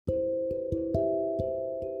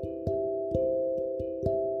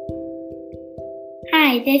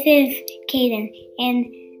Hi, this is Kaden, and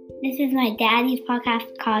this is my daddy's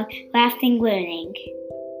podcast called Lasting Learning.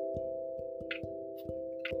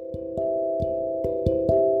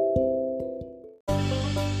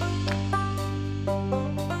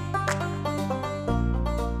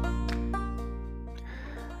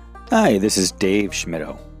 Hi, this is Dave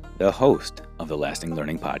Schmittou, the host of the Lasting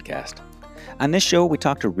Learning Podcast. On this show, we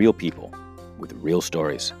talk to real people with real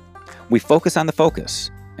stories. We focus on the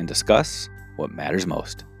focus and discuss what matters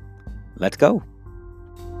most. Let's go.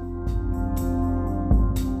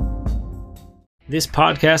 This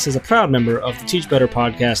podcast is a proud member of the Teach Better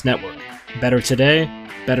Podcast Network. Better today,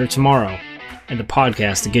 better tomorrow, and the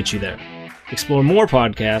podcast to get you there. Explore more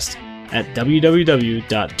podcasts at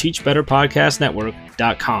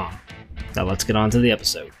www.teachbetterpodcastnetwork.com. Now let's get on to the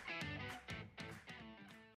episode.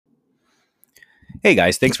 Hey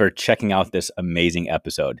guys, thanks for checking out this amazing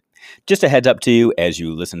episode. Just a heads up to you, as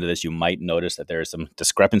you listen to this, you might notice that there are some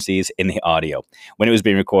discrepancies in the audio. When it was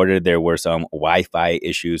being recorded, there were some Wi-Fi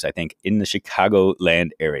issues, I think, in the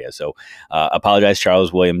Chicagoland area. So apologize,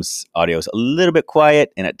 Charles Williams' audio is a little bit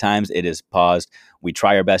quiet, and at times it is paused. We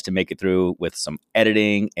try our best to make it through with some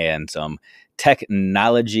editing and some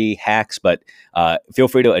technology hacks, but feel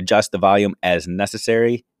free to adjust the volume as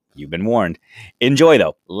necessary. You've been warned. Enjoy,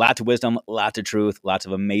 though. Lots of wisdom, lots of truth, lots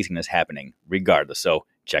of amazingness happening regardless. So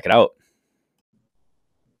check it out.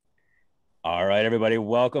 All right, everybody.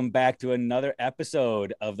 Welcome back to another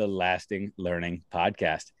episode of the Lasting Learning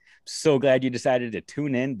Podcast. So glad you decided to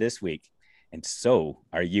tune in this week. And so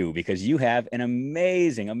are you, because you have an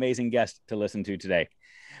amazing, amazing guest to listen to today.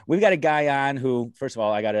 We've got a guy on who, first of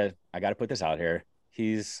all, I gotta put this out here.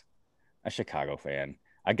 He's a Chicago fan.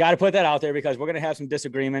 I got to put that out there because we're going to have some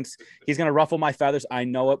disagreements. He's going to ruffle my feathers. I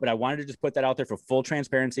know it, but I wanted to just put that out there for full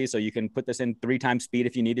transparency. So you can put this in 3 times speed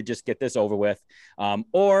if you need to just get this over with.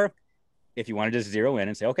 Or if you want to just zero in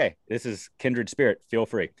and say, okay, this is kindred spirit, feel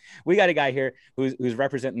free. We got a guy here who's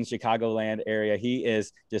representing the Chicagoland area. He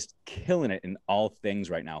is just killing it in all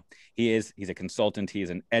things right now. He's a consultant.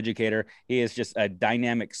 He's an educator. He is just a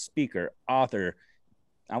dynamic speaker, author.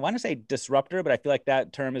 I want to say disruptor, but I feel like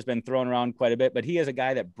that term has been thrown around quite a bit. But he is a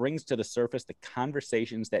guy that brings to the surface the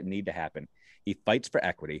conversations that need to happen. He fights for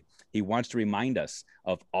equity. He wants to remind us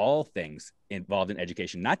of all things involved in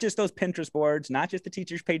education, not just those Pinterest boards, not just the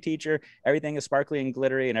teachers pay teacher. Everything is sparkly and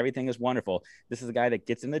glittery and everything is wonderful. This is a guy that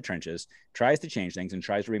gets in the trenches, tries to change things, and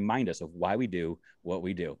tries to remind us of why we do what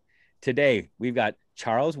we do. Today, we've got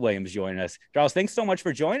Charles Williams joining us. Charles, thanks so much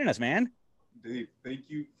for joining us, man. Dave, thank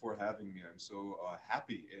you for having me. I'm so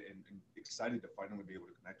happy and excited to finally be able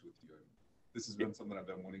to connect with you. This has been something I've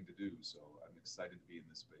been wanting to do, so I'm excited to be in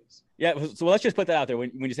this space. Yeah, so let's just put that out there.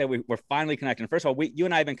 When you say we're finally connecting, first of all, you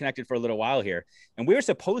and I have been connected for a little while here, and we were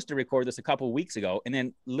supposed to record this a couple of weeks ago, and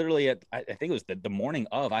then literally, I think it was the morning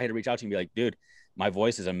of, I had to reach out to you and be like, dude, my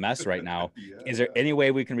voice is a mess right now. Is there any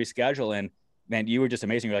way we can reschedule? And man, you were just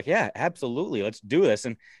amazing. You're like, yeah, absolutely. Let's do this.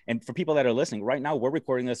 And for people that are listening right now, we're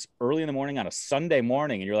recording this early in the morning on a Sunday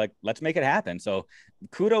morning. And you're like, let's make it happen. So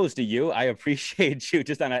kudos to you. I appreciate you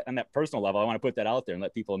just on that personal level. I want to put that out there and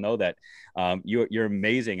let people know that you're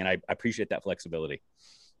amazing. And I appreciate that flexibility.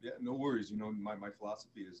 Yeah, no worries. My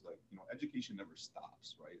philosophy is like, education never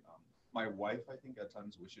stops, right? My wife, I think at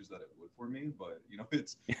times wishes that it would for me, but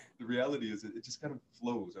it's the reality is it just kind of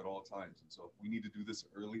flows at all times. And so if we need to do this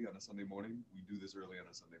early on a Sunday morning, we do this early on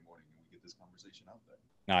a Sunday morning and we get this conversation out there.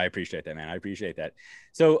 No, I appreciate that, man. I appreciate that.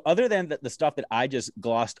 So other than the stuff that I just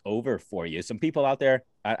glossed over for you, some people out there,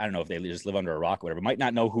 I don't know if they just live under a rock or whatever, might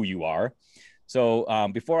not know who you are. So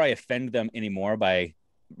before I offend them anymore by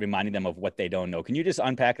reminding them of what they don't know, can you just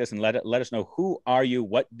unpack this and let us know, who are you?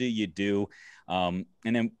 What do you do? And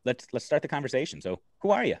then let's start the conversation. So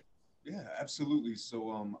who are you? Yeah, absolutely.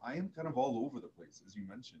 So I am kind of all over the place, as you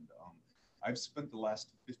mentioned. I've spent the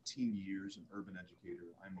last 15 years an urban educator.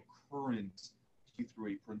 I'm a current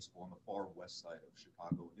K-8 principal on the far west side of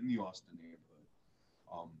Chicago in the Austin neighborhood.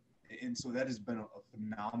 And so that has been a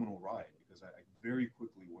phenomenal ride because I very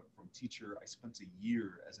quickly went from teacher. I spent a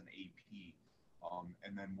year as an AP.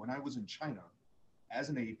 And then when I was in China as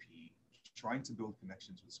an AP, trying to build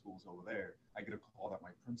connections with schools over there, I get a call that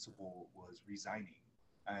my principal was resigning.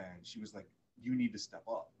 And she was like, you need to step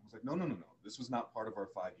up. I was like, no. This was not part of our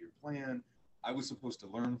 5-year plan. I was supposed to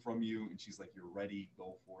learn from you. And she's like, you're ready,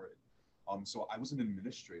 go for it. So I was an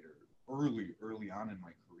administrator early on in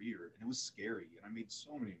my career, and it was scary. And I made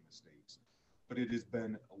so many mistakes, but it has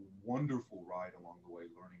been a wonderful ride along the way,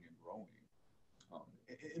 learning and growing.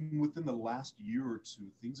 And within the last year or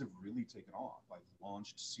two, things have really taken off. I've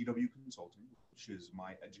launched CW Consulting, which is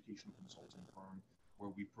my educational consulting firm, where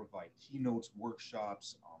we provide keynotes,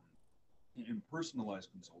 workshops, and personalized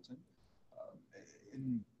consultant.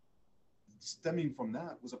 And stemming from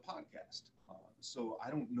that was a podcast. So I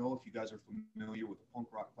don't know if you guys are familiar with the Punk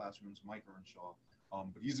Rock Classrooms, Mike Earnshaw,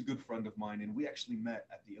 but he's a good friend of mine, and we actually met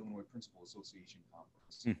at the Illinois Principal Association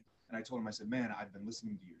conference. And I told him, I said, man, I've been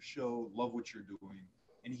listening to your show, love what you're doing.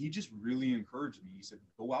 And he just really encouraged me. He said,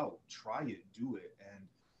 go out, try it, do it. And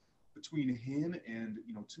between him and,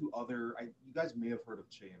 two other, you guys may have heard of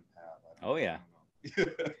Che and Pat. Oh, yeah.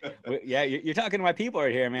 Yeah, you're talking to my people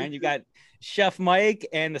right here, man. You got Chef Mike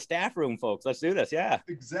and the staff room folks. Let's do this. Yeah,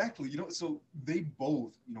 exactly. So they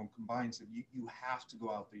both, combined said you have to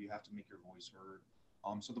go out there. You have to make your voice heard.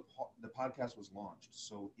 So the podcast was launched.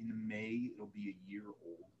 So in May, it'll be a year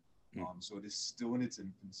old. So it is still in its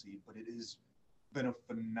infancy, but it has been a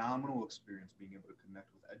phenomenal experience being able to connect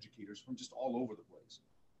with educators from just all over the place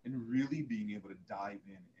and really being able to dive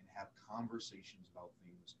in and have conversations about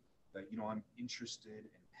things that I'm interested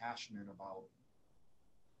and passionate about,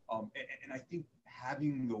 and I think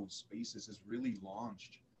having those spaces has really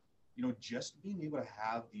launched, just being able to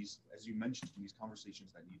have these, as you mentioned, these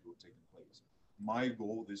conversations that need to have taken place. My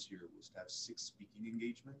goal this year was to have 6 speaking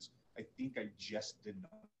engagements. I think I just did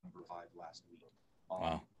number 5 last week.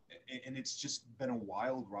 Wow. And it's just been a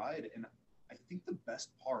wild ride. And I think the best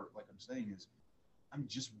part, like I'm saying, is I'm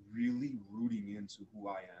just really rooting into who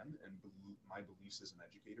I am and my beliefs as an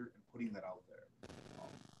educator and putting that out there.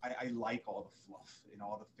 I like all the fluff and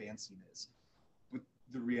all the fanciness, but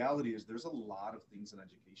the reality is there's a lot of things in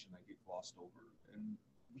education that get glossed over, and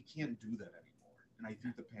we can't do that anymore. And I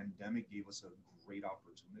think the pandemic gave us a great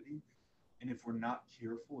opportunity. And if we're not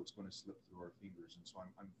careful, it's going to slip through our fingers. And so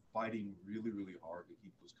I'm fighting really, really hard to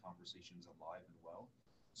keep those conversations alive and well,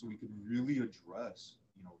 so we could really address,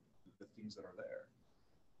 the things that are there.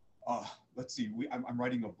 Let's see. I'm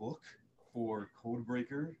writing a book for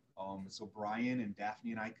Codebreaker. So Brian and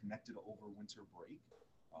Daphne and I connected over winter break.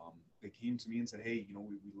 They came to me and said, hey,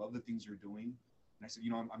 we love the things you're doing. And I said,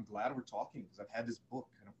 I'm glad we're talking because I've had this book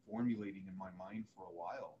kind of formulating in my mind for a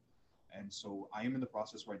while. And so I am in the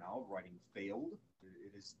process right now of writing Failed.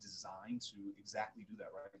 It is designed to exactly do that,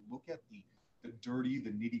 right? Look at the dirty,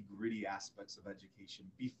 the nitty gritty aspects of education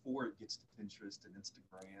before it gets to Pinterest and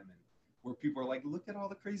Instagram, and where people are like, look at all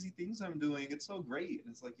the crazy things I'm doing. It's so great.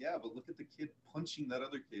 And it's like, yeah, but look at the kid punching that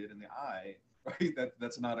other kid in the eye, right?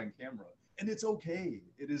 That's not on camera. And it's okay.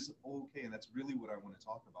 It is okay. And that's really what I want to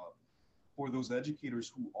talk about. For those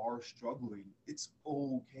educators who are struggling, it's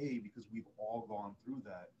okay because we've all gone through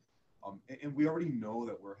that. And we already know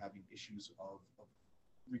that we're having issues of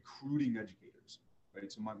recruiting educators,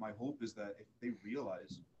 right? So my hope is that if they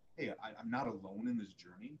realize, hey, I'm not alone in this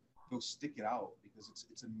journey, they'll stick it out because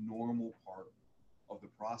it's a normal part of the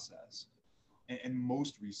process. And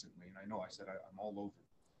most recently, and I know I said I'm all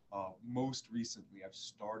over, most recently I've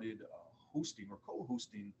started hosting or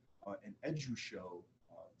co-hosting an edu show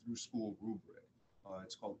through School Rubric.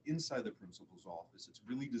 It's called Inside the Principal's Office. It's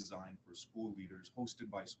really designed for school leaders, hosted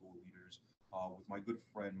by school leaders, with my good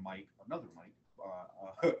friend Mike, another Mike,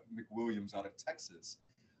 McWilliams out of Texas.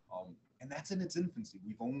 And that's in its infancy.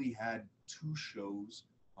 We've only had 2 shows,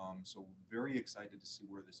 so very excited to see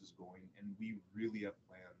where this is going. And we really have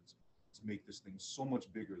plans to make this thing so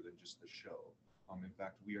much bigger than just the show. In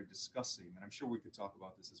fact, we are discussing, and I'm sure we could talk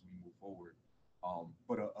about this as we move forward,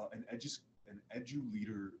 but an edu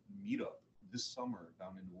leader meetup this summer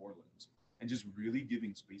down in New Orleans, and just really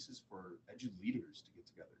giving spaces for edu leaders to get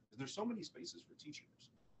together. Because there's so many spaces for teachers,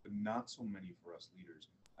 but not so many for us leaders.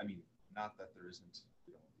 I mean, not that there isn't,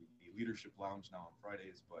 the leadership lounge now on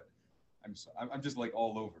Fridays, but I'm just like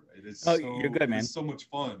all over. It is. Oh, you're good, man. It's so much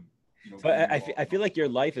fun. So I feel like your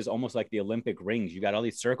life is almost like the Olympic rings. You got all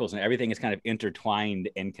these circles, and everything is kind of intertwined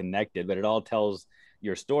and connected, but it all tells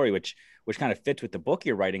your story, which kind of fits with the book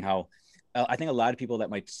you're writing. How I think a lot of people that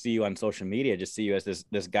might see you on social media just see you as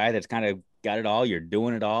this guy that's kind of got it all. You're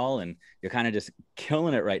doing it all, and you're kind of just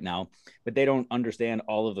killing it right now. But they don't understand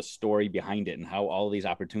all of the story behind it and how all of these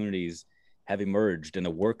opportunities have emerged and the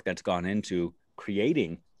work that's gone into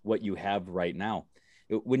creating what you have right now.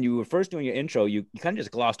 When you were first doing your intro, you kind of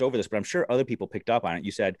just glossed over this, but I'm sure other people picked up on it.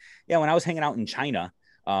 You said, yeah, when I was hanging out in China,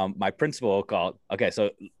 my principal called. Okay, so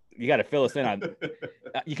you got to fill us in on,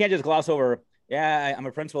 you can't just gloss over, yeah, I'm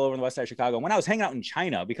a principal over in the west side of Chicago. When I was hanging out in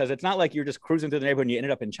China, because it's not like you're just cruising through the neighborhood and you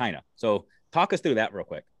ended up in China. So talk us through that real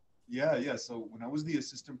quick. Yeah. So when I was the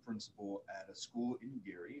assistant principal at a school in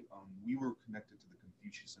Gary, we were connected to the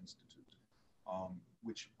Confucius Institute,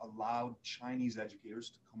 which allowed Chinese educators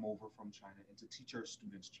to come over from China and to teach our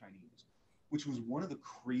students Chinese, which was one of the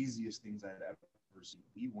craziest things I had ever seen.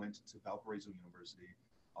 We went to Valparaiso University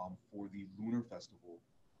for the Lunar Festival,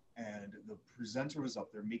 And the presenter was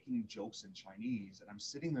up there making jokes in Chinese, and I'm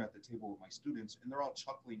sitting there at the table with my students, and they're all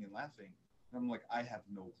chuckling and laughing. And I'm like, I have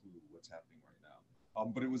no clue what's happening right now.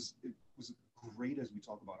 But it was great as we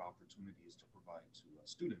talk about opportunities to provide to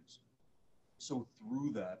students. So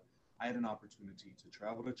through that, I had an opportunity to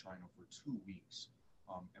travel to China for 2 weeks,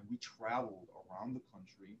 and we traveled around the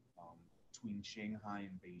country between Shanghai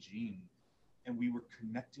and Beijing, and we were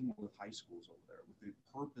connecting with high schools over there with the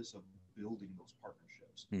purpose of building those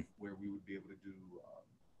partnerships, where we would be able to do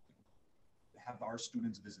have our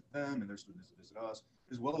students visit them and their students visit us,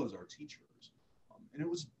 as well as our teachers. And it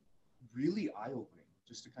was really eye-opening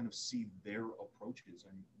just to kind of see their approaches.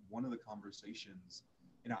 And one of the conversations,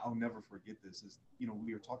 and I'll never forget this, is,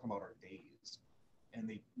 we were talking about our days, and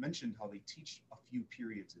they mentioned how they teach a few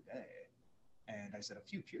periods a day. And I said, a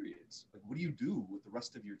few periods? Like, what do you do with the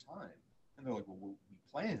rest of your time? And they're like, well, we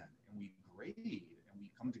plan and we grade and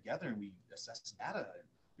we come together and we assess data. And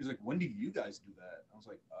he's like, when do you guys do that? I was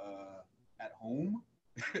like, at home.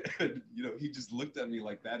 And, he just looked at me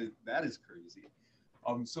like, that is crazy.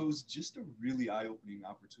 So it was just a really eye-opening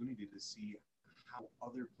opportunity to see how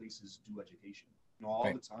other places do education. All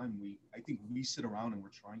right. the time I think we sit around and we're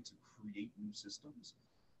trying to create new systems,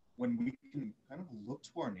 when we can kind of look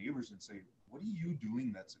to our neighbors and say, what are you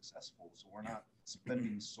doing that's successful? So we're not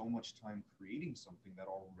spending so much time creating something that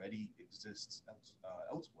already exists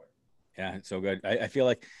elsewhere. Yeah, it's so good. I feel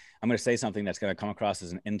like I'm going to say something that's going to come across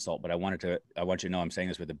as an insult, but I want you to know I'm saying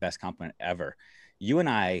this with the best compliment ever. You and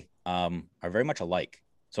I are very much alike.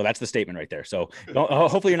 So that's the statement right there. So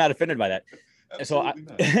hopefully you're not offended by that. Absolutely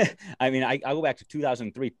So not. I go back to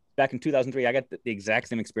 2003. Back in 2003, I got the exact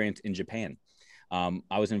same experience in Japan.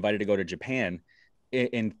 I was invited to go to Japan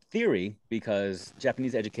in theory because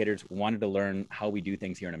Japanese educators wanted to learn how we do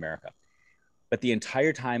things here in America. But the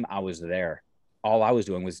entire time I was there, all I was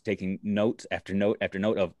doing was taking note after note after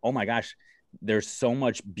note of, oh my gosh, there's so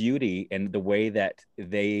much beauty in the way that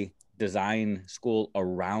they design school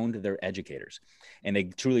around their educators. And they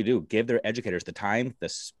truly do give their educators the time, the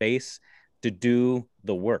space to do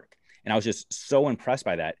the work. And I was just so impressed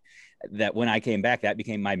by that when I came back, that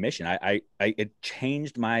became my mission. It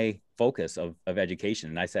changed my focus of education.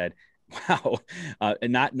 And I said, wow,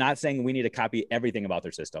 and not saying we need to copy everything about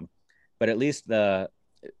their system, but at least the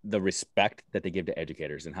respect that they give to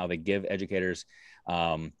educators and how they give educators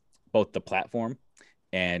both the platform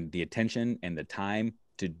and the attention and the time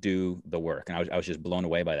to do the work. And I was just blown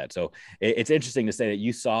away by that. So it's interesting to say that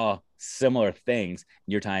you saw similar things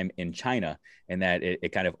in your time in China and that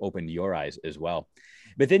it kind of opened your eyes as well.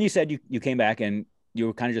 But then you said you came back and you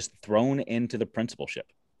were kind of just thrown into the principalship,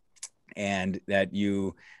 and that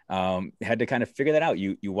you had to kind of figure that out.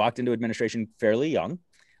 You walked into administration fairly young.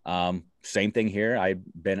 Same thing here. I've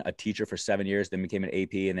been a teacher for 7 years, then became an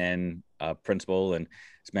AP and then a principal, and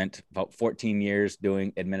spent about 14 years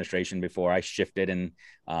doing administration before I shifted and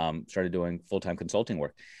started doing full-time consulting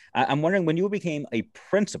work. I'm wondering, when you became a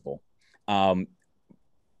principal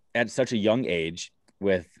at such a young age,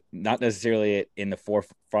 with not necessarily in the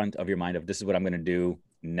forefront of your mind of this is what I'm going to do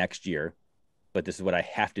next year, but this is what I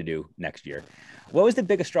have to do next year. What was the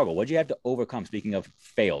biggest struggle? What did you have to overcome? Speaking of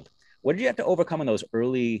failed, what did you have to overcome in those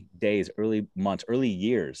early days, early months, early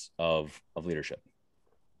years of leadership?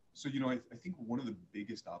 So, I think one of the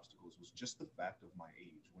biggest obstacles was just the fact of my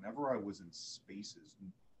age. Whenever I was in spaces,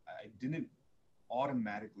 I didn't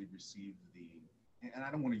automatically receive and I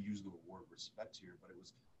don't want to use the word respect here, but it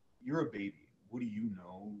was, you're a baby. What do you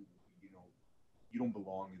know? You don't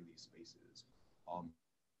belong in these spaces.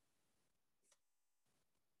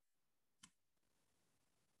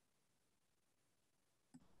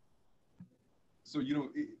 So,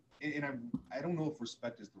 and I don't know if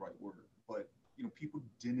respect is the right word, but, people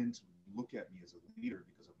didn't look at me as a leader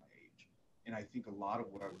because of my age. And I think a lot of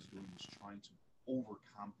what I was doing was trying to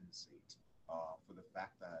overcompensate for the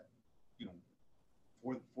fact that,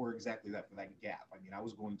 for exactly that, for that gap. I mean, I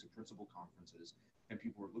was going to principal conferences and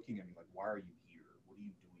people were looking at me like, why are you here? What are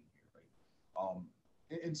you doing here?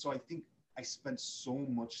 Right. And so I think I spent so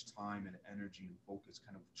much time and energy and focus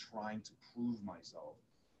kind of trying to prove myself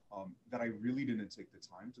that I really didn't take the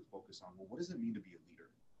time to focus on, well, what does it mean to be a leader?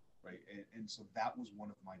 Right. And so that was one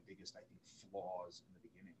of my biggest, I think, flaws in the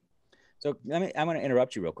beginning. So I'm going to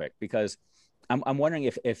interrupt you real quick, because I'm wondering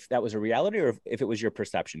if that was a reality or if it was your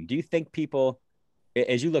perception. Do you think people,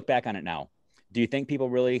 as you look back on it now, do you think people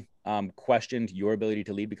really questioned your ability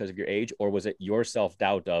to lead because of your age, or was it your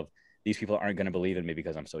self-doubt of these people aren't going to believe in me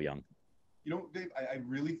because I'm so young? Dave, I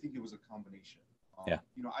really think it was a combination. Yeah.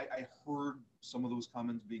 I heard some of those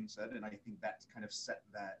comments being said, and I think that kind of set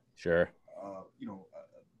that sure.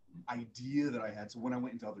 Idea that I had. So when I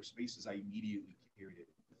went into other spaces, I immediately carried it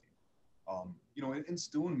with me. And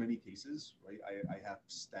still in many cases, right, I have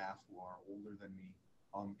staff who are older than me,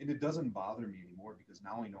 and it doesn't bother me anymore because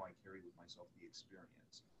now I know I carry with myself the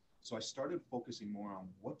experience. So I started focusing more on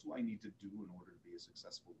what do I need to do in order to be a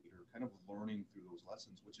successful leader, kind of learning through those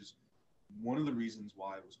lessons, which is one of the reasons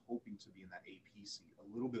why I was hoping to be in that AP seat a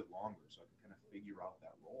little bit longer so I could kind of figure out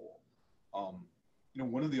that role.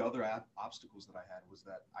 One of the other obstacles that I had was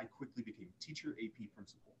that I quickly became teacher, AP,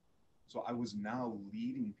 principal. So I was now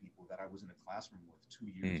leading people that I was in a classroom with 2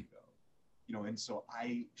 years ago. And so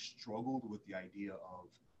I struggled with the idea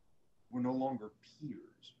of we're no longer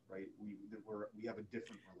peers, right? We have a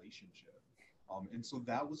different relationship. And so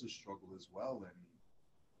that was a struggle as well. And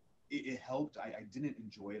it helped. I didn't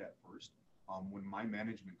enjoy it at first. When my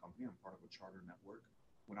management company, I'm part of a charter network,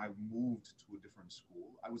 when I moved to a different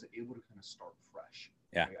school, I was able to kind of start fresh.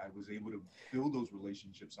 Yeah. Right? I was able to build those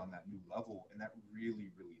relationships on that new level, and that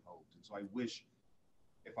really, really helped. And so I wish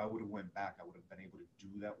if I would have went back, I would have been able to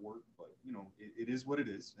do that work. But it is what it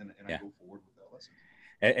is, and I go forward with that lesson.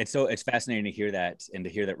 It's fascinating to hear that and to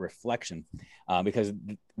hear that reflection, because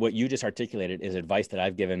what you just articulated is advice that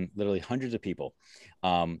I've given literally hundreds of people.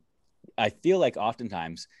 I feel like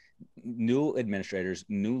oftentimes new administrators,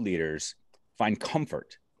 new leaders find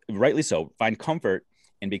comfort, rightly so, find comfort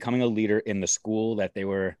in becoming a leader in the school that they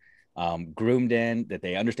were groomed in, that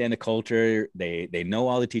they understand the culture, they know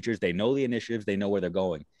all the teachers, they know the initiatives, they know where they're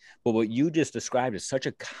going. But what you just described is such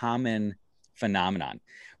a common phenomenon.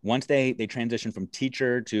 Once they transition from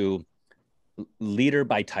teacher to leader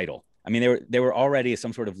by title. I mean, they were already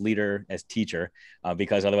some sort of leader as teacher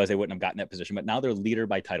because otherwise they wouldn't have gotten that position. But now they're leader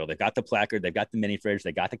by title. They've got the placard, they've got the mini fridge,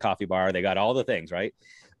 they got the coffee bar, they got all the things, right?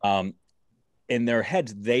 In their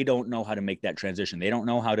heads, they don't know how to make that transition. They don't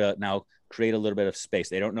know how to now create a little bit of space.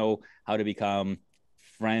 They don't know how to become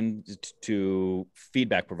friend to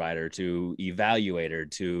feedback provider, to evaluator,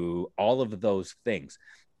 to all of those things.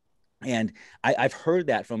 And I've heard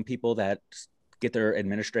that from people that get their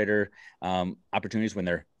administrator opportunities when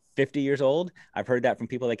they're 50 years old. I've heard that from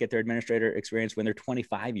people that get their administrator experience when they're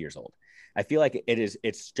 25 years old. I feel like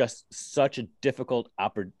it's just such a difficult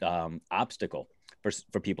obstacle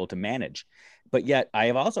for people to manage. But yet I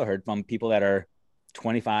have also heard from people that are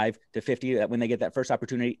 25 to 50 that when they get that first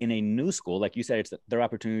opportunity in a new school, like you said, it's their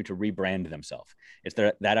opportunity to rebrand themselves. It's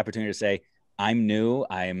that opportunity to say, I'm new,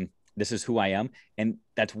 this is who I am. And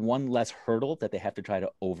that's one less hurdle that they have to try to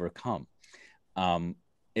overcome.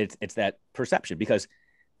 It's that perception, because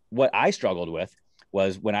what I struggled with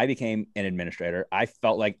was when I became an administrator, I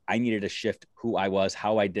felt like I needed to shift who I was,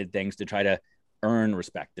 how I did things to try to earn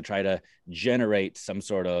respect, to try to generate some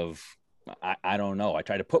sort of, I don't know. I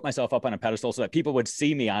tried to put myself up on a pedestal so that people would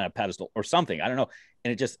see me on a pedestal or something. I don't know.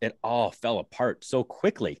 And it all fell apart so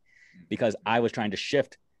quickly because I was trying to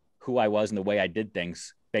shift who I was and the way I did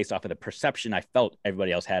things based off of the perception I felt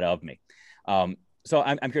everybody else had of me. So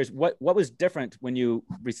I'm curious, what was different when you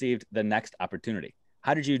received the next opportunity?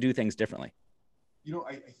 How did you do things differently?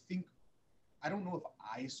 I think, I don't know if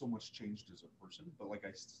I so much changed as a person, but like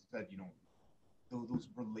I said, those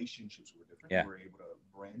relationships were different. Yeah. You were able to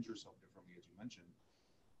brand yourself differently, as you mentioned.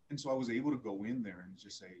 And so I was able to go in there and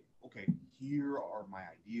just say, okay, here are my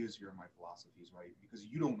ideas, here are my philosophies, right? Because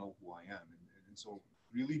you don't know who I am. And so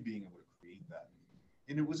really being able to create that.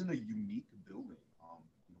 And it was in a unique building.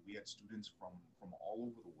 We had students from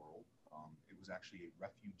all over the world. It was actually a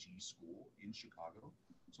refugee school in Chicago.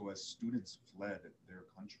 So as students fled their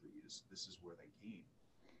countries, this is where they came.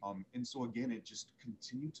 And so again, it just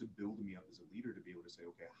continued to build me up as a leader to be able to say,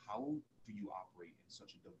 okay, how do you operate in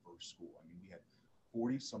such a diverse school? I mean, we had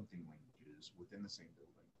 40-something languages within the same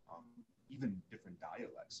building, even different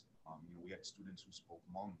dialects. We had students who spoke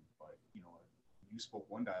Hmong, but you spoke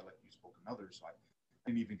one dialect, you spoke another, so I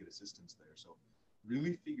didn't even get assistance there. So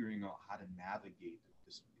really figuring out how to navigate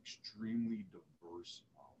this extremely diverse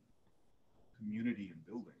community and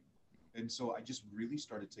building. And so I just really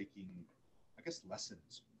started taking, I guess,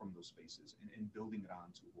 lessons from those spaces and building it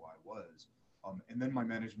onto who I was. And then my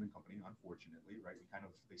management company, unfortunately, right,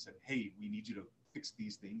 they said, hey, we need you to fix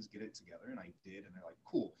these things, get it together. And I did. And they're like,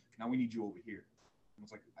 cool, now we need you over here. And I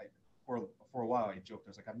was like, for a while, I joked.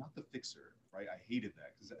 I was like, I'm not the fixer, right? I hated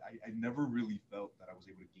that because I never really felt that I was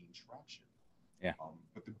able to gain traction. Yeah.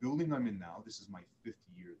 But the building I'm in now, this is my 5th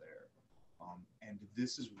year there. And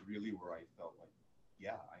this is really where I felt like,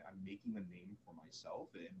 yeah, I'm making a name for myself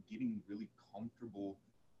and getting really comfortable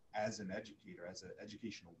as an educator, as an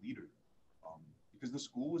educational leader, because the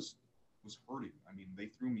school was hurting. I mean, they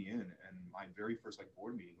threw me in, and my very first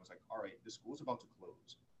board meeting was like, all right, the school's about to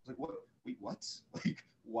close. I was like, what? Wait, what? Like,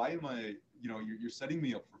 why am I? You're setting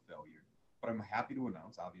me up for failure. But I'm happy to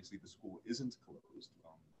announce, obviously, the school isn't closed.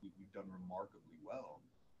 We've done remarkably well.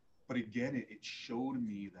 But again, it showed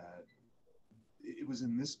me that it was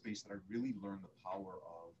in this space that I really learned the power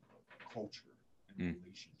of culture and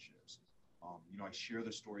relationships. I share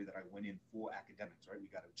the story that I went in for academics, right? We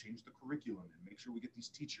got to change the curriculum and make sure we get these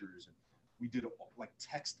teachers. And we did like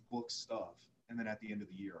textbook stuff. And then at the end of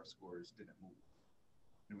the year, our scores didn't move.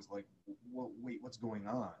 And it was like, well, wait, what's going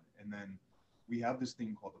on? And then we have this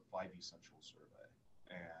thing called the 5 Essential Survey.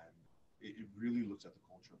 And it really looks at the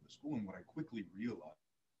culture of the school. And what I quickly realized,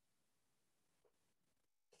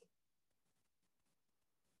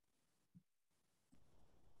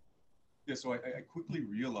 so I quickly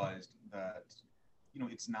realized that,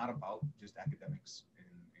 it's not about just academics and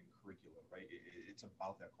curriculum, right? It's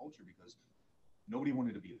about that culture, because nobody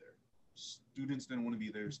wanted to be there. Students didn't want to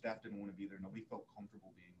be there. Staff didn't want to be there. Nobody felt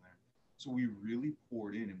comfortable being there. So we really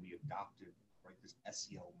poured in and we adopted, right, this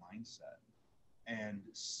SEL mindset. And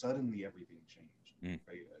suddenly everything changed.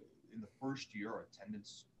 Right? In the first year, our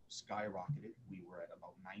attendance skyrocketed. We were at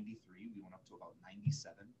about 93. We went up to about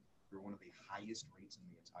 97. We were one of the highest rates in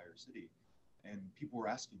the entire city. And people were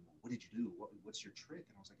asking, well, what did you do? What's your trick?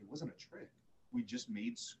 And I was like, it wasn't a trick. We just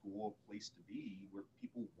made school a place to be where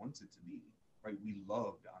people wanted to be, right? We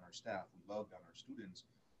loved on our staff. We loved on our students.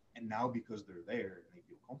 And now because they're there and they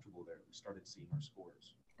feel comfortable there, we started seeing our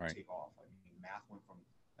scores take off. I mean, math went from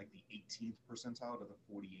like the 18th percentile to the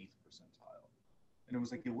 48th percentile. And it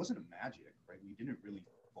was like, it wasn't a magic, right? We didn't really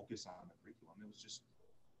focus on the curriculum. It was just,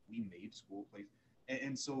 we made school a place.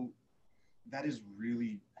 And so that has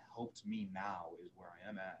really helped me now, is where I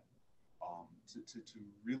am at, to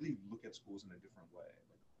really look at schools in a different way.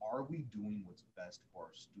 Like, are we doing what's best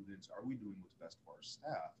for our students? Are we doing what's best for our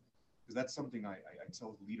staff? Because that's something I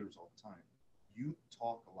tell leaders all the time. You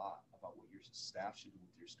talk a lot about what your staff should do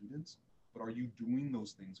with your students, but are you doing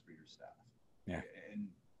those things for your staff? Yeah. And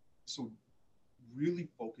so really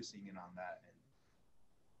focusing in on that, and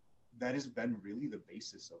that has been really the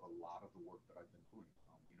basis of a lot of the work that I've been doing.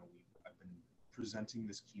 I've been presenting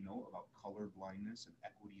this keynote about color blindness and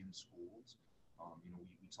equity in schools.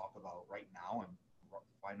 We talk about, right now, I'm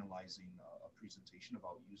finalizing a presentation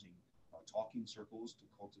about using talking circles to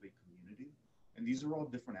cultivate community. And these are all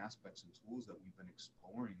different aspects and tools that we've been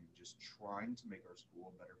exploring and just trying to make our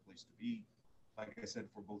school a better place to be, like I said,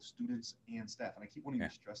 for both students and staff. And I keep wanting to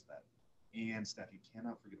stress that. And staff, you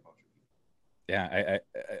cannot forget about your people. Yeah,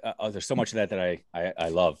 there's so much of that I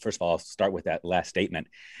love. First of all, I'll start with that last statement.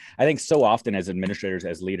 I think so often as administrators,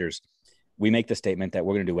 as leaders, we make the statement that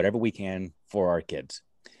we're going to do whatever we can for our kids,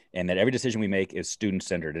 and that every decision we make is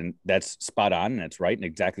student-centered. And that's spot on, and that's right, and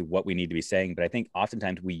exactly what we need to be saying. But I think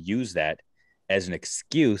oftentimes we use that as an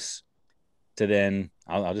excuse to then,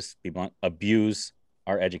 I'll just be blunt, abuse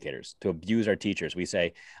our educators, to abuse our teachers. We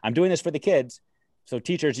say, I'm doing this for the kids, so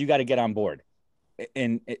teachers, you got to get on board.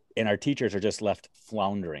 And our teachers are just left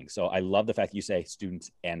floundering. So I love the fact you say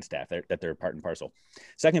students and staff, that they're part and parcel.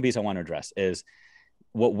 Second piece I want to address is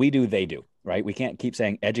what we do, they do, right? We can't keep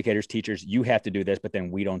saying educators, teachers, you have to do this, but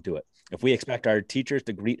then we don't do it. If we expect our teachers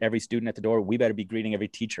to greet every student at the door, we better be greeting every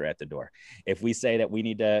teacher at the door. If we say that we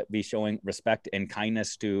need to be showing respect and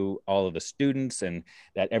kindness to all of the students, and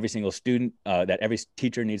that every single student, that every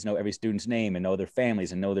teacher needs to know every student's name and know their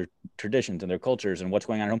families and know their traditions and their cultures and what's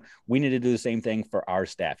going on at home, we need to do the same thing for our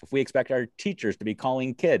staff. If we expect our teachers to be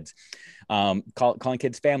calling kids, calling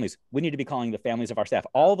kids families, we need to be calling the families of our staff.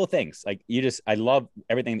 All the things, like I love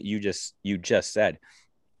everything that you just said.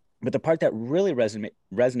 But the part that really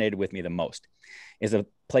resonated with me the most is a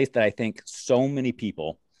place that I think so many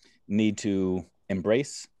people need to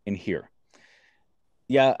embrace and hear.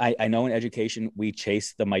 Yeah, I know in education, we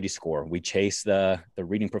chase the mighty score. We chase the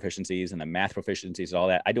reading proficiencies and the math proficiencies and all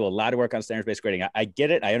that. I do a lot of work on standards-based grading. I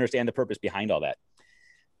get it. I understand the purpose behind all that.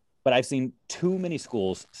 But I've seen too many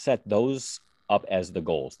schools set those up as the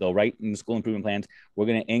goals. They'll write in the school improvement plans, we're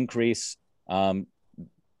going to increase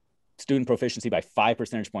student proficiency by 5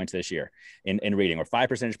 percentage points this year in reading, or 5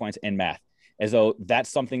 percentage points in math, as though that's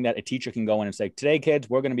something that a teacher can go in and say, today, kids,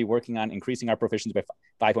 we're going to be working on increasing our proficiency by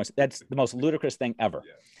 5 points. That's the most ludicrous thing ever.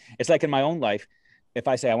 Yeah. It's like in my own life, if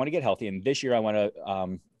I say I want to get healthy, and this year I want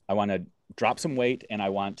to drop some weight, and I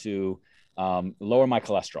want to lower my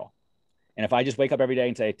cholesterol. And if I just wake up every day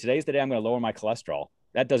and say, today's the day I'm going to lower my cholesterol,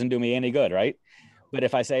 that doesn't do me any good, right? But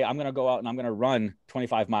if I say I'm going to go out and I'm going to run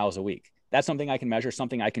 25 miles a week, that's something I can measure,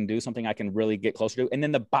 something I can do, something I can really get closer to. And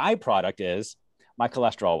then the byproduct is my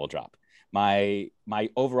cholesterol will drop. My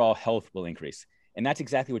overall health will increase. And that's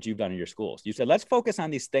exactly what you've done in your schools. You said, let's focus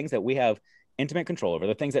on these things that we have intimate control over,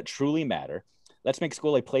 the things that truly matter. Let's make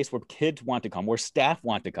school a place where kids want to come, where staff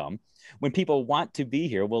want to come. When people want to be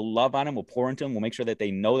here, we'll love on them, we'll pour into them, we'll make sure that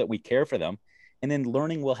they know that we care for them. And then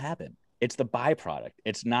learning will happen. It's the byproduct.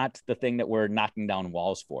 It's not the thing that we're knocking down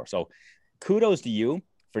walls for. So kudos to you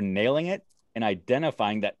for nailing it and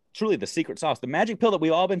identifying that truly the secret sauce, the magic pill that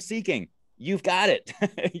we've all been seeking. You've got it.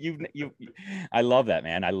 I love that,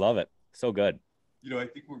 man. I love it. So good. I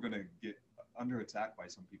think we're going to get under attack by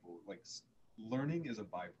some people. Like, learning is a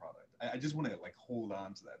byproduct. I just want to hold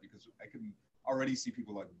on to that, because I can already see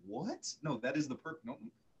people like, what? No, that is the perk. No,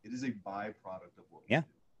 it is a byproduct of what we do.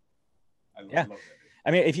 I love that.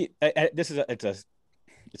 I mean, if you,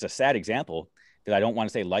 it's a sad example, because I don't want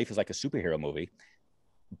to say life is like a superhero movie,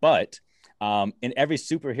 but in every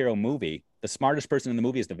superhero movie, the smartest person in the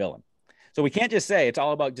movie is the villain. So we can't just say it's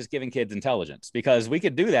all about just giving kids intelligence, because we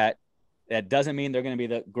could do that. That doesn't mean they're going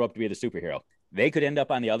to grow up to be the superhero. They could end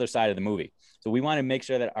up on the other side of the movie. So we want to make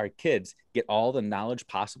sure that our kids get all the knowledge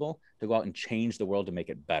possible to go out and change the world to make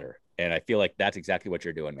it better. And I feel like that's exactly what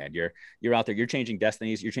you're doing, man. You're out there, you're changing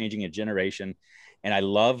destinies, you're changing a generation. And I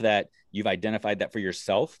love that you've identified that for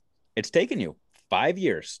yourself. It's taken you 5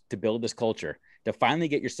 years to build this culture, to finally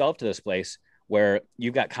get yourself to this place where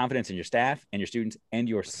you've got confidence in your staff and your students and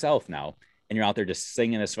yourself now. And you're out there just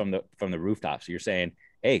singing this from the rooftops. So you're saying,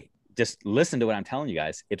 hey, just listen to what I'm telling you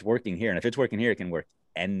guys. It's working here. And if it's working here, it can work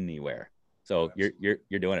anywhere. So you're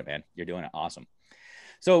doing it, man. You're doing it. Awesome.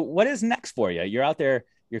 So what is next for you? You're out there,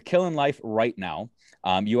 you're killing life right now.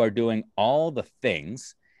 You are doing all the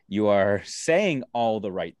things. You are saying all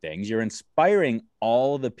the right things. You're inspiring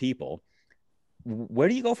all the people. Where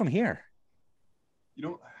do you go from here?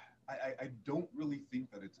 I don't really think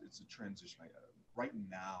that it's a transition. Right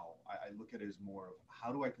now, I look at it as more of,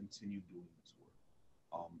 how do I continue doing this work?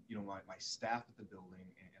 My staff at the building,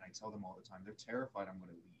 and I tell them all the time, they're terrified I'm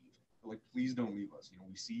going to leave. They're like, please don't leave us.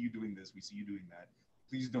 We see you doing this, we see you doing that.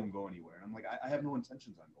 Please don't go anywhere. And I'm like, I have no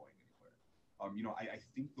intentions on going anywhere. I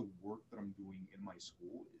think the work that I'm doing in my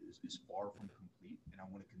school is far from complete, and I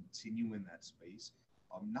want to continue in that space.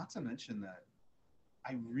 Not to mention that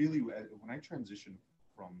I really, when I transitioned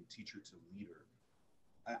from teacher to leader,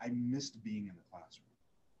 I missed being in the classroom.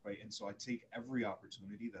 Right. And so I take every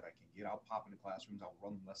opportunity that I can get. I'll pop into classrooms, I'll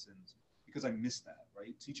run lessons, because I miss that.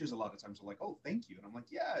 Right. Teachers a lot of times are like, oh, thank you. And I'm like,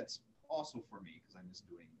 yeah, it's also for me, because I miss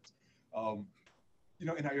doing this.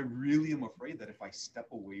 And I really am afraid that if I step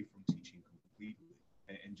away from teaching completely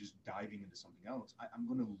and just diving into something else, I'm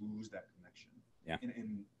going to lose that connection. Yeah.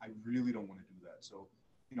 And I really don't want to do that. So,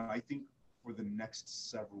 I think for the next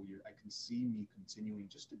several years, I can see me continuing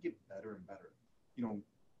just to get better and better.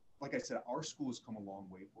 Like I said, our school has come a long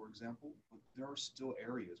way, for example, but there are still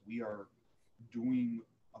areas. We are doing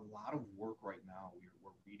a lot of work right now.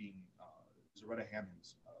 We're reading Zaretta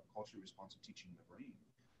Hammond's Culturally Responsive Teaching in the Brain.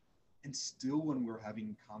 And still, when we're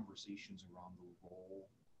having conversations around the role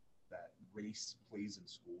that race plays in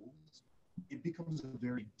schools, it becomes a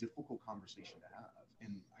very difficult conversation to have.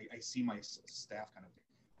 And I see my staff kind of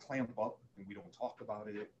clamp up, and we don't talk about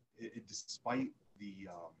it, despite the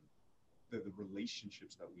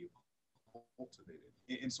relationships that we have cultivated.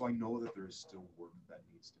 And so I know that there is still work that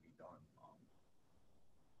needs to be done.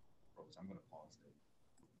 I'm going to pause there.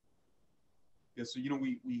 Yeah, so,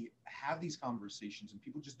 we have these conversations and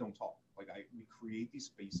people just don't talk. We create these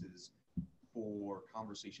spaces for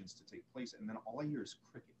conversations to take place, and then all I hear is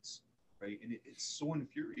crickets, right? And it's so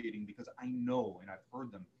infuriating, because I know, and I've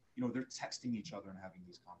heard them, they're texting each other and having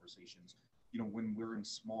these conversations. When we're in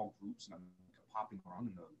small groups and I'm popping around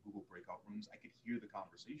in the Google breakout rooms, I could hear the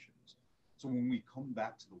conversations. So when we come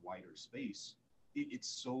back to the wider space, it's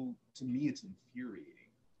so, to me, it's infuriating.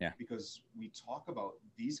 Yeah. Because we talk about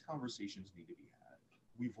these conversations need to be had.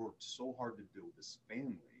 We've worked so hard to build this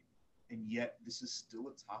family, and yet this is still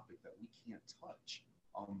a topic that we can't touch.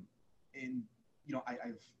 I've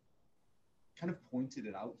kind of pointed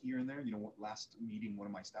it out here and there. Last meeting, one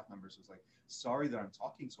of my staff members was like, sorry that I'm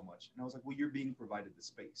talking so much. And I was like, well, you're being provided the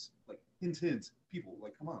space. Hint, people,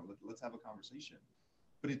 come on, let's have a conversation.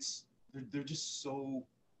 But they're just so,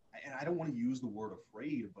 and I don't want to use the word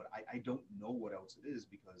afraid, but I don't know what else it is,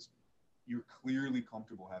 because you're clearly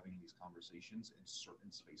comfortable having these conversations in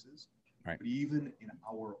certain spaces. Right. But even in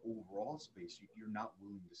our overall space, you're not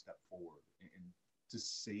willing to step forward and to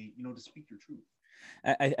say, to speak your truth.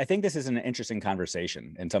 I think this is an interesting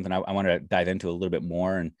conversation, and something I want to dive into a little bit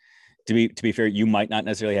more. And to be fair, you might not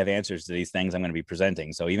necessarily have answers to these things I'm going to be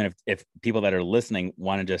presenting. So even if people that are listening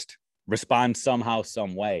want to just respond somehow,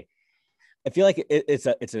 some way, I feel like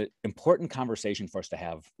it's an important conversation for us to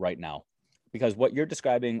have right now, because what you're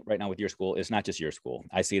describing right now with your school is not just your school.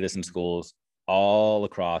 I see this in schools all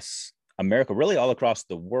across America, really all across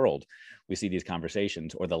the world, we see these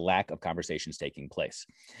conversations or the lack of conversations taking place.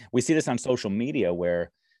 We see this on social media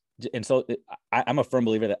I'm a firm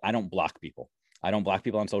believer that I don't block people. I don't block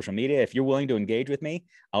people on social media. If you're willing to engage with me,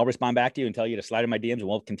 I'll respond back to you and tell you to slide in my DMs and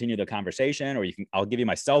we'll continue the conversation, or I'll give you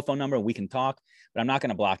my cell phone number and we can talk, but I'm not going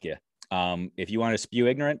to block you. If you want to spew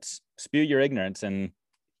ignorance, spew your ignorance. And,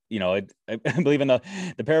 I believe in the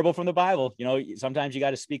parable from the Bible. Sometimes you got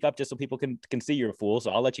to speak up just so people can see you're a fool.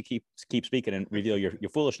 So I'll let you keep speaking and reveal your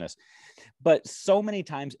foolishness. But so many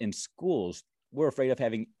times in schools, we're afraid of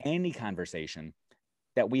having any conversation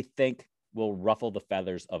that we think will ruffle the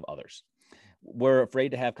feathers of others. We're afraid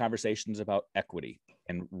to have conversations about equity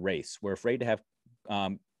and race. We're afraid to have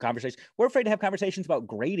conversations. We're afraid to have conversations about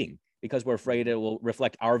grading because we're afraid it will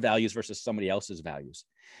reflect our values versus somebody else's values.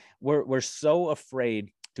 We're so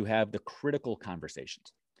afraid to have the critical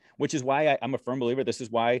conversations, which is why I'm a firm believer. This is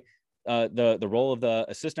why the role of the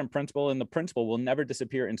assistant principal and the principal will never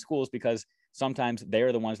disappear in schools, because sometimes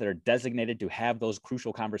they're the ones that are designated to have those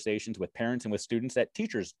crucial conversations with parents and with students that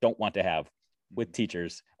teachers don't want to have with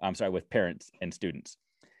parents and students.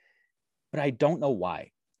 But I don't know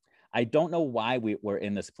why. I don't know why we're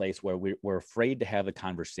in this place where we're afraid to have the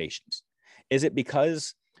conversations. Is it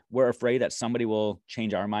because we're afraid that somebody will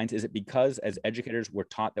change our minds? Is it because as educators, we're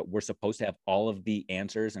taught that we're supposed to have all of the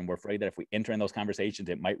answers and we're afraid that if we enter in those conversations,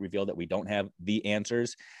 it might reveal that we don't have the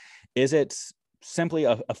answers? Is it simply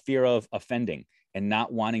a fear of offending and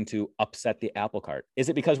not wanting to upset the apple cart? Is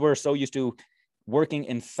it because we're so used to working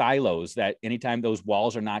in silos that anytime those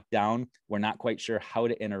walls are knocked down, we're not quite sure how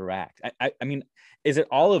to interact? I mean, is it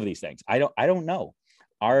all of these things? I don't know.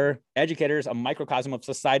 Are educators a microcosm of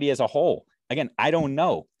society as a whole? Again, I don't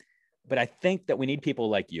know. But I think that we need people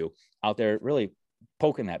like you out there really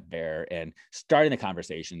poking that bear and starting the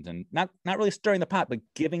conversations, and not really stirring the pot, but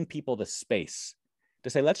giving people the space to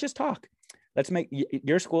say, let's just talk. Let's make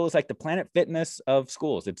your school is like the Planet Fitness of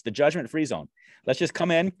schools. It's the judgment-free zone. Let's just come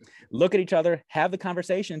in, look at each other, have the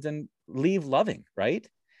conversations, and leave loving, right?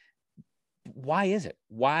 Why is it?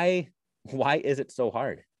 Why is it so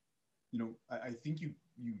hard? I think you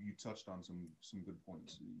touched on some good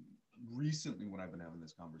points. Recently, when I've been having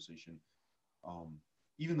this conversation,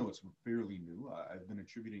 even though it's fairly new, I've been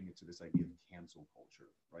attributing it to this idea of cancel culture,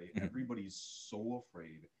 right? Mm-hmm. Everybody's so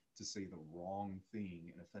afraid to say the wrong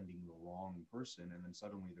thing and offending the wrong person, and then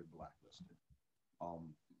suddenly they're blacklisted.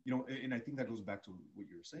 And I think that goes back to what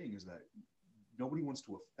you're saying, is that nobody wants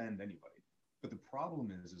to offend anybody. But the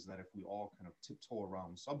problem is that if we all kind of tiptoe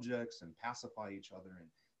around subjects and pacify each other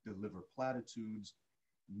and deliver platitudes,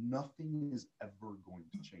 nothing is ever going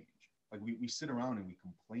to change. Like we sit around and we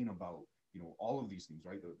complain about, all of these things,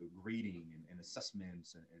 right? The grading and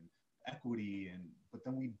assessments and equity, but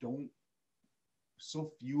then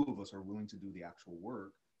so few of us are willing to do the actual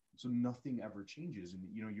work. So nothing ever changes. And,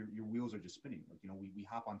 your wheels are just spinning. Like, we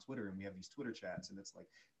hop on Twitter and we have these Twitter chats, and it's like,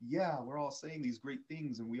 yeah, we're all saying these great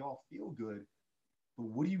things and we all feel good. But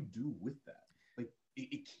what do you do with that? Like,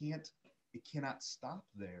 it cannot stop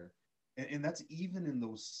there. And that's even in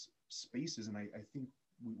those spaces. And I think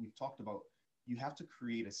we've talked about, you have to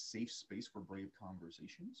create a safe space for brave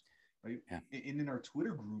conversations, right? Yeah. And in our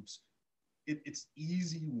Twitter groups, it's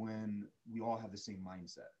easy when we all have the same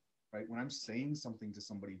mindset, right? When I'm saying something to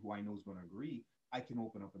somebody who I know is going to agree, I can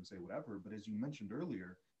open up and say whatever. But as you mentioned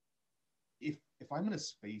earlier, if I'm in a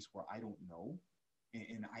space where I don't know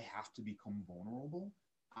and I have to become vulnerable,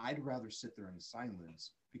 I'd rather sit there in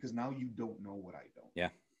silence, because now you don't know what I don't. Yeah.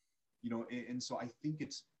 And so I think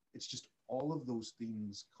it's just all of those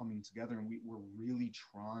things coming together, and we're really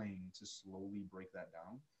trying to slowly break that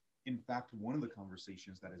down. In fact, one of the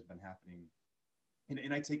conversations that has been happening,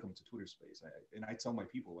 and I take them to Twitter Space, and I tell my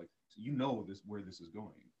people, like, where this is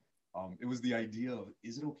going. It was the idea of,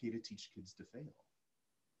 is it okay to teach kids to fail?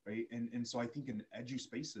 Right. And so I think in edu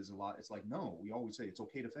spaces a lot, it's like, no, we always say it's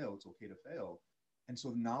okay to fail. It's okay to fail. And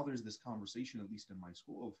so now there's this conversation, at least in my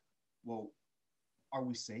school, of, well, are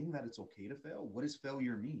we saying that it's okay to fail? What does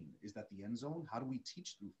failure mean? Is that the end zone? How do we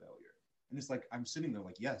teach through failure? And it's like, I'm sitting there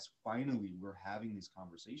like, yes, finally we're having these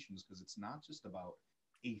conversations, because it's not just about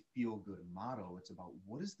a feel-good motto. It's about,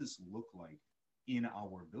 what does this look like in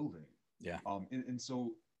our building? Yeah. And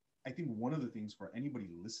so I think one of the things for anybody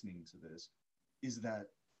listening to this is that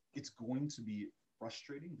it's going to be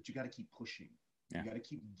frustrating, but you got to keep pushing. Yeah. You got to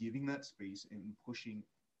keep giving that space and pushing.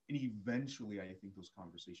 And eventually, I think those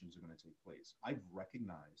conversations are going to take place. I've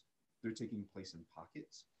recognized they're taking place in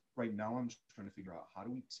pockets. Right now, I'm just trying to figure out, how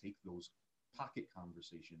do we take those pocket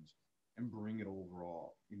conversations and bring it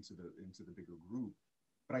overall into the bigger group?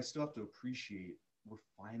 But I still have to appreciate we're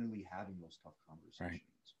finally having those tough conversations.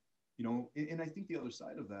 Right. And I think the other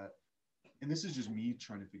side of that, and this is just me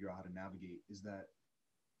trying to figure out how to navigate, is that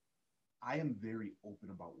I am very open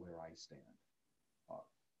about where I stand.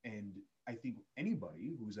 And I think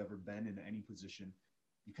anybody who's ever been in any position,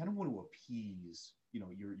 you kind of want to appease,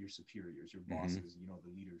 your superiors, your bosses, the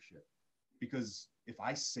leadership. Because if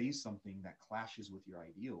I say something that clashes with your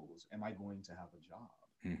ideals, am I going to have a job?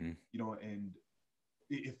 And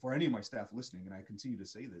if for any of my staff listening, and I continue to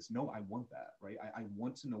say this, no, I want that, right? I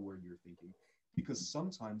want to know where you're thinking, because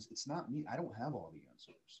sometimes it's not me. I don't have all the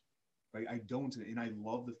answers, right? I don't. And I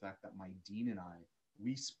love the fact that my dean and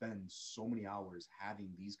we spend so many hours having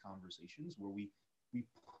these conversations where we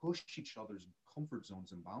push each other's comfort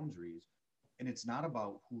zones and boundaries. And it's not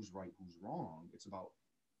about who's right, who's wrong. It's about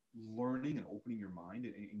learning and opening your mind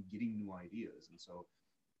and getting new ideas. And so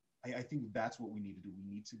I think that's what we need to do. We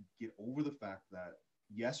need to get over the fact that,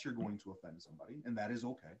 yes, you're going to offend somebody, and that is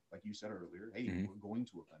okay. Like you said earlier, hey, we're going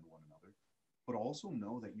to offend one another, but also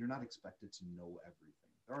know that you're not expected to know everything.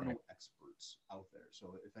 There are no experts out there.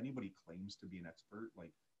 So if anybody claims to be an expert,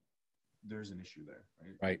 like, there's an issue there,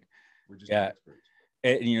 right? Right. We're just not experts.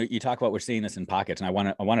 And, you talk about, we're seeing this in pockets, and I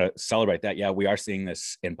want to celebrate that. Yeah, we are seeing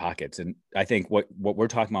this in pockets. And I think what we're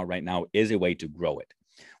talking about right now is a way to grow it.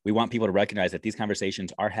 We want people to recognize that these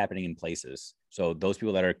conversations are happening in places. So those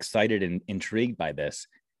people that are excited and intrigued by this,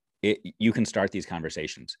 you can start these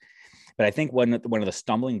conversations. But I think one of the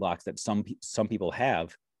stumbling blocks that some people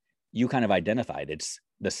have, you kind of identified. It's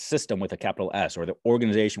the system with a capital S, or the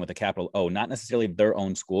organization with a capital O, not necessarily their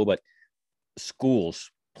own school, but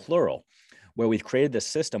schools, plural, where we've created this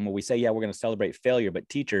system where we say, yeah, we're going to celebrate failure, but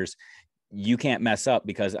teachers, you can't mess up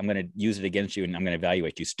because I'm going to use it against you and I'm going to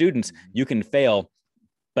evaluate you. Students, you can fail,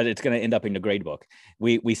 but it's going to end up in the grade book.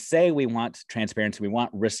 We say we want transparency, we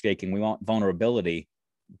want risk taking, we want vulnerability,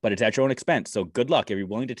 but it's at your own expense. So good luck. Are you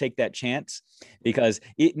willing to take that chance? Because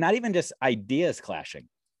not even just ideas clashing,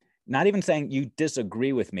 not even saying you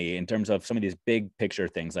disagree with me in terms of some of these big picture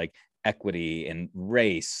things like equity and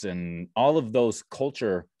race and all of those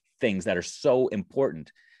culture things that are so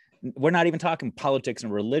important. We're not even talking politics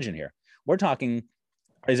and religion here. We're talking,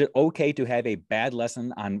 is it okay to have a bad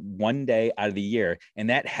lesson on one day out of the year,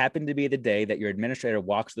 and that happened to be the day that your administrator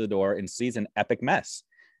walks through the door and sees an epic mess?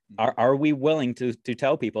 Are we willing to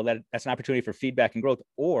tell people that that's an opportunity for feedback and growth,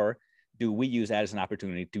 or do we use that as an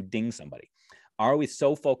opportunity to ding somebody? Are we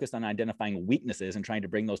so focused on identifying weaknesses and trying to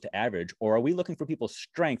bring those to average, or are we looking for people's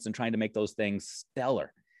strengths and trying to make those things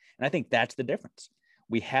stellar? And I think that's the difference.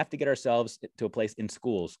 We have to get ourselves to a place in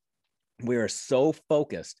schools. We are so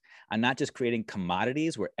focused on not just creating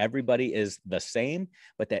commodities where everybody is the same,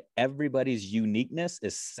 but that everybody's uniqueness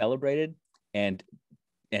is celebrated and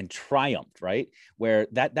triumphed, right? Where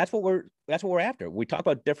that's what we're after. We talk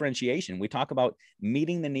about differentiation. We talk about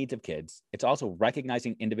meeting the needs of kids. It's also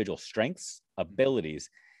recognizing individual strengths, abilities,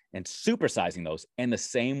 and supersizing those. And the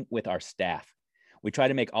same with our staff. We try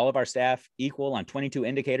to make all of our staff equal on 22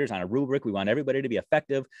 indicators on a rubric. We want everybody to be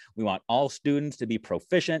effective. We want all students to be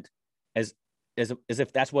proficient, as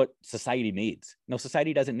if that's what society needs. No,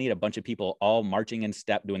 society doesn't need a bunch of people all marching in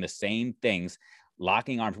step, doing the same things,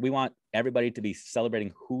 locking arms. We want everybody to be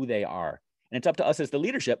celebrating who they are. And it's up to us as the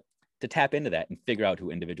leadership to tap into that and figure out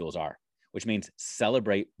who individuals are, which means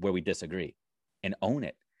celebrate where we disagree and own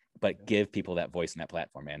it, but give people that voice and that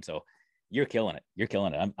platform, man. So you're killing it. You're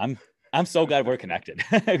killing it. I'm so glad we're connected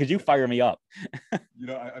because you fire me up.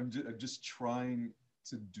 I'm just trying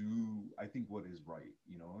to do, I think, what is right,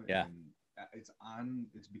 Yeah. And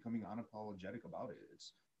it's becoming unapologetic about it.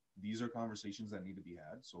 These are conversations that need to be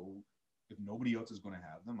had. So if nobody else is going to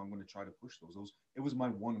have them, I'm going to try to push those. It was my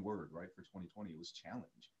one word, right, for 2020. It was challenge.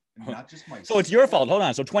 And not just my. So it's your fault. Hold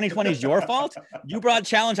on. So 2020 is your fault? You brought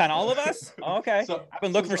challenge on all of us? Okay. So, I've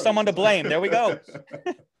been looking for someone to blame. There we go.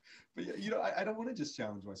 But I don't want to just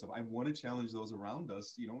challenge myself. I want to challenge those around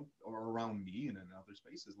us, or around me and in other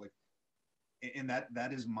spaces. And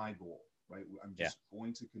that is my goal, right? I'm just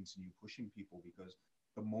going to continue pushing people, because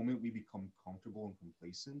the moment we become comfortable and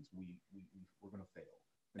complacent, we're going to fail.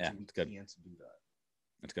 And it's good. We can't do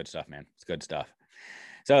that. It's good stuff, man. It's good stuff.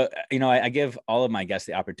 So, I give all of my guests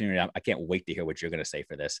the opportunity. I can't wait to hear what you're going to say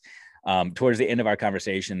for this. Towards the end of our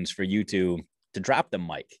conversations, for you to drop the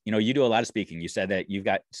mic. You do a lot of speaking. You said that you've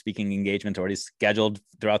got speaking engagements already scheduled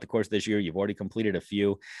throughout the course of this year. You've already completed a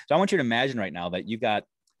few. So I want you to imagine right now that you've got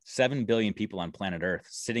 7 billion people on planet Earth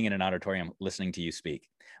sitting in an auditorium listening to you speak,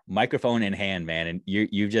 microphone in hand, man. And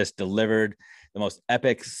you just delivered the most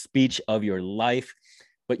epic speech of your life,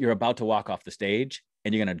 but you're about to walk off the stage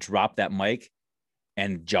and you're going to drop that mic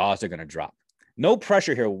and jaws are going to drop. No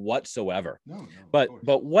pressure here whatsoever. No, but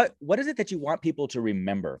what is it that you want people to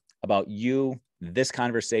remember about you, this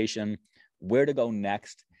conversation, where to go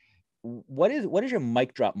next? what is your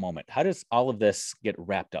mic drop moment? How does all of this get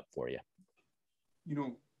wrapped up for you? You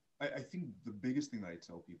know, I think the biggest thing that I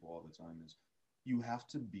tell people all the time is you have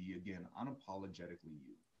to be, again, unapologetically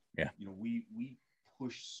you. Yeah. You know, we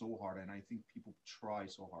push so hard, and I think people try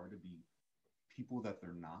so hard to be people that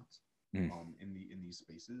they're not in these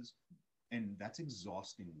spaces, and that's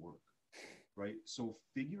exhausting work, right? So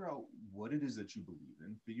figure out what it is that you believe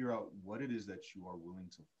in, figure out what it is that you are willing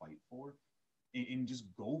to fight for, and just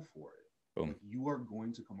go for it. Boom. Like, you are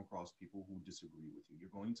going to come across people who disagree with you. You're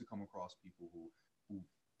going to come across people who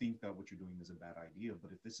think that what you're doing is a bad idea.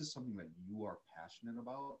 But if this is something that you are passionate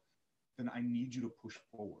about, then I need you to push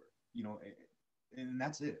forward, you know, and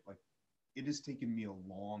that's it. Like, it has taken me a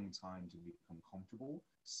long time to become comfortable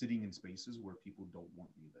sitting in spaces where people don't want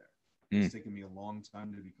me there. It's taken me a long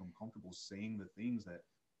time to become comfortable saying the things that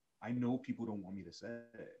I know people don't want me to say.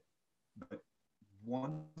 But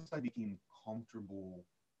once I became comfortable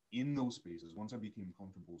in those spaces, once I became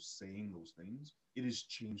comfortable saying those things, it has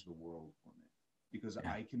changed the world for me, because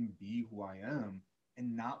I can be who I am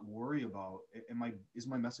and not worry about, is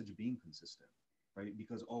my message being consistent, right?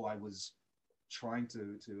 Because, I was trying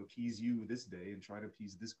to appease you this day and try to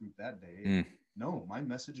appease this group that day. No, my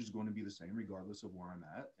message is going to be the same regardless of where I'm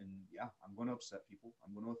at. And yeah, I'm going to upset people.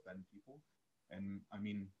 I'm going to offend people. And I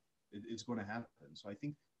mean, it's going to happen. So I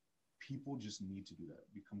think people just need to do that.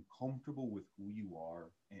 Become comfortable with who you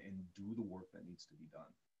are and do the work that needs to be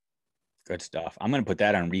done. Good stuff. I'm going to put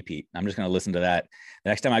that on repeat. I'm just going to listen to that. The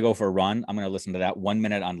next time I go for a run, I'm going to listen to that 1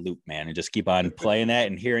 minute on loop, man, and just keep on playing that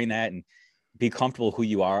and hearing that and be comfortable who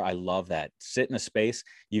you are. I love that. Sit in a space.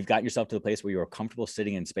 You've got yourself to the place where you're comfortable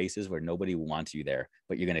sitting in spaces where nobody wants you there,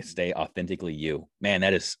 but you're going to stay authentically you. Man,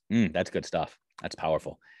 that's good stuff. That's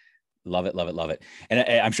powerful. Love it, love it, love it. And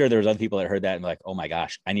I'm sure there's other people that heard that and like, oh my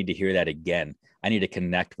gosh, I need to hear that again. I need to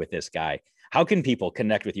connect with this guy. How can people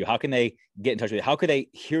connect with you? How can they get in touch with you? How could they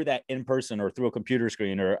hear that in person or through a computer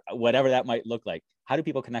screen or whatever that might look like? How do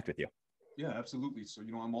people connect with you? Yeah, absolutely. So,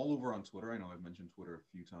 I'm all over on Twitter. I know I've mentioned Twitter a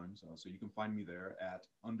few times. So you can find me there at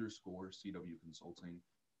 _CW Consulting.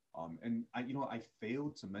 And I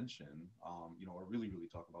failed to mention, or really, really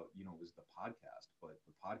talk about, is the podcast. But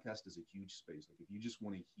the podcast is a huge space. Like, if you just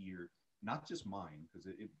want to hear, not just mine, because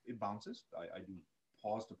it bounces. I do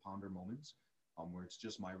pause to ponder moments where it's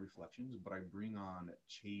just my reflections, but I bring on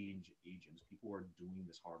change agents, people who are doing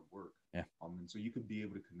this hard work. Yeah. And so you could be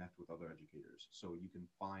able to connect with other educators. So you can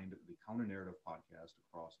find the Counter Narrative podcast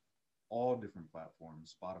across all different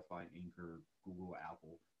platforms: Spotify, Anchor, Google,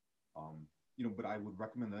 Apple. But I would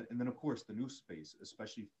recommend that. And then, of course, the new space,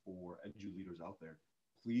 especially for edu leaders out there,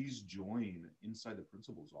 please join Inside the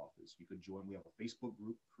Principal's Office. You could join. We have a Facebook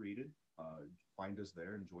group created. Find us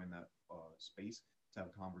there and join that space to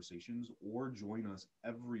have conversations, or join us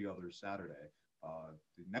every other Saturday.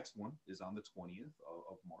 The next one is on the 20th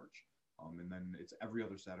of March. And then it's every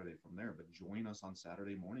other Saturday from there. But join us on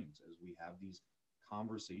Saturday mornings as we have these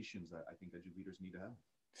conversations that I think edu leaders need to have.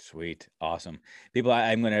 Sweet. Awesome. People,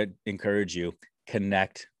 I'm going to encourage you,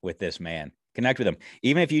 connect with this man. Connect with him.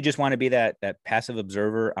 Even if you just want to be that passive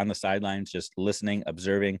observer on the sidelines, just listening,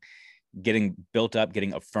 observing, getting built up,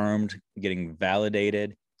 getting affirmed, getting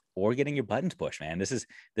validated, or getting your buttons pushed, man. This is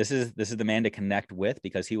the man to connect with,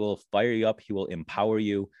 because he will fire you up. He will empower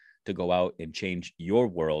you to go out and change your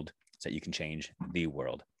world so that you can change the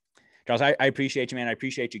world. Charles, I appreciate you, man. I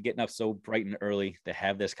appreciate you getting up so bright and early to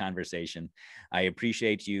have this conversation. I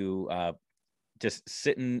appreciate you just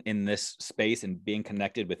sitting in this space and being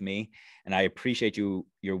connected with me. And I appreciate your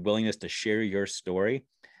willingness to share your story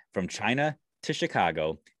from China to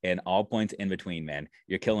Chicago and all points in between, man.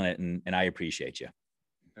 You're killing it. And I appreciate you.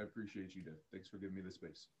 I appreciate you, Dave. Thanks for giving me the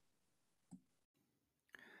space.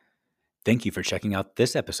 Thank you for checking out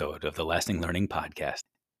this episode of the Lasting Learning Podcast.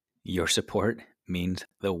 Your support means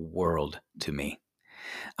the world to me.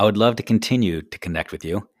 I would love to continue to connect with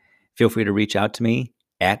you. Feel free to reach out to me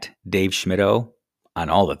at Dave Schmittou on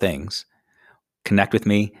all the things. Connect with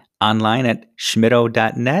me online at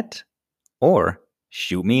schmittou.net or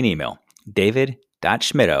shoot me an email,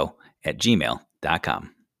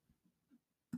 david.schmittou@gmail.com.